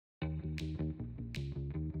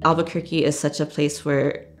Albuquerque is such a place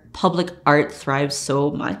where public art thrives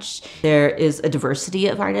so much. There is a diversity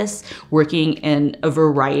of artists working in a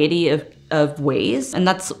variety of ways. And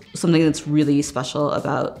that's something that's really special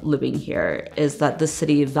about living here, is that the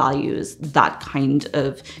city values that kind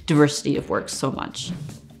of diversity of work so much.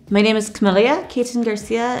 My name is Camelia,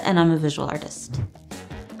 Caton-Garcia, and I'm a visual artist.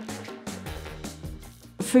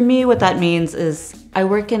 For me, what that means is I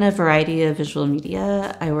work in a variety of visual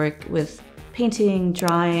media. I work with painting,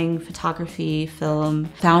 drawing, photography, film,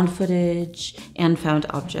 found footage, and found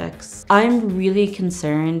objects. I'm really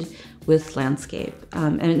concerned with landscape,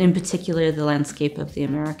 and in particular the landscape of the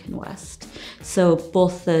American West. So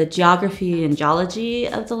both the geography and geology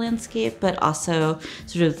of the landscape, but also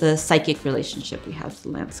sort of the psychic relationship we have to the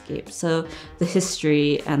landscape. So the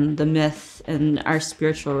history and the myth and our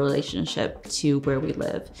spiritual relationship to where we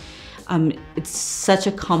live. It's such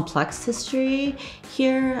a complex history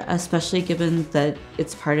here, especially given that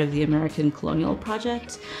it's part of the American colonial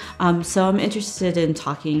project. So I'm interested in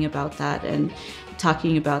talking about that and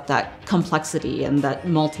talking about that complexity and that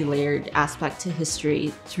multi-layered aspect to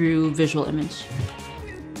history through visual image.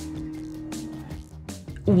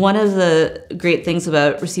 One of the great things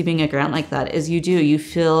about receiving a grant like that is you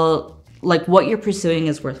feel like what you're pursuing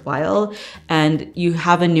is worthwhile, and you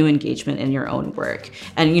have a new engagement in your own work.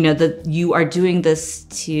 And you know that you are doing this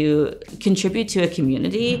to contribute to a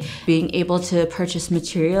community, being able to purchase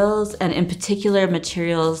materials, and in particular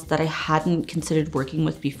materials that I hadn't considered working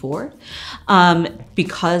with before.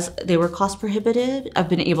 Because they were cost prohibitive, I've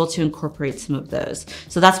been able to incorporate some of those.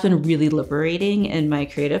 So that's been really liberating in my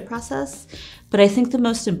creative process. But I think the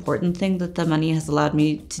most important thing that the money has allowed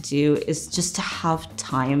me to do is just to have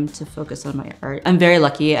time to focus on my art. I'm very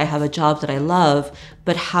lucky, I have a job that I love,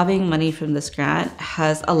 but having money from this grant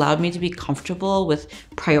has allowed me to be comfortable with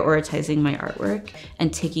prioritizing my artwork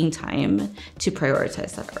and taking time to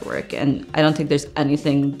prioritize that artwork. And I don't think there's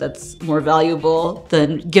anything that's more valuable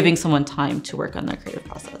than giving someone time to work on their creative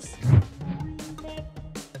process.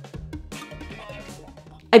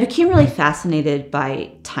 I became really fascinated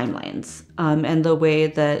by timelines and the way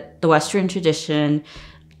that the Western tradition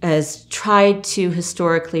has tried to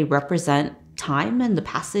historically represent time and the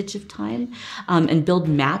passage of time and build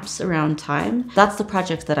maps around time. That's the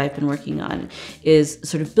project that I've been working on, is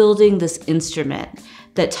sort of building this instrument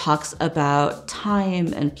that talks about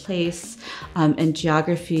time and place and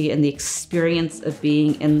geography and the experience of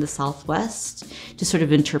being in the Southwest to sort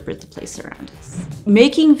of interpret the place around us.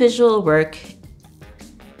 Making visual work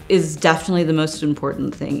is definitely the most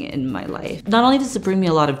important thing in my life. Not only does it bring me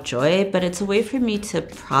a lot of joy, but it's a way for me to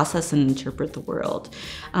process and interpret the world.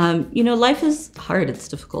 You know, life is hard, it's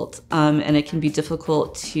difficult, and it can be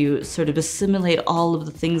difficult to sort of assimilate all of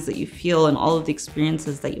the things that you feel and all of the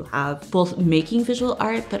experiences that you have, both making visual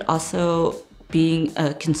art, but also being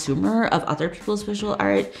a consumer of other people's visual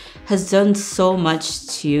art has done so much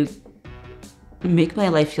to make my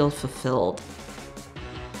life feel fulfilled.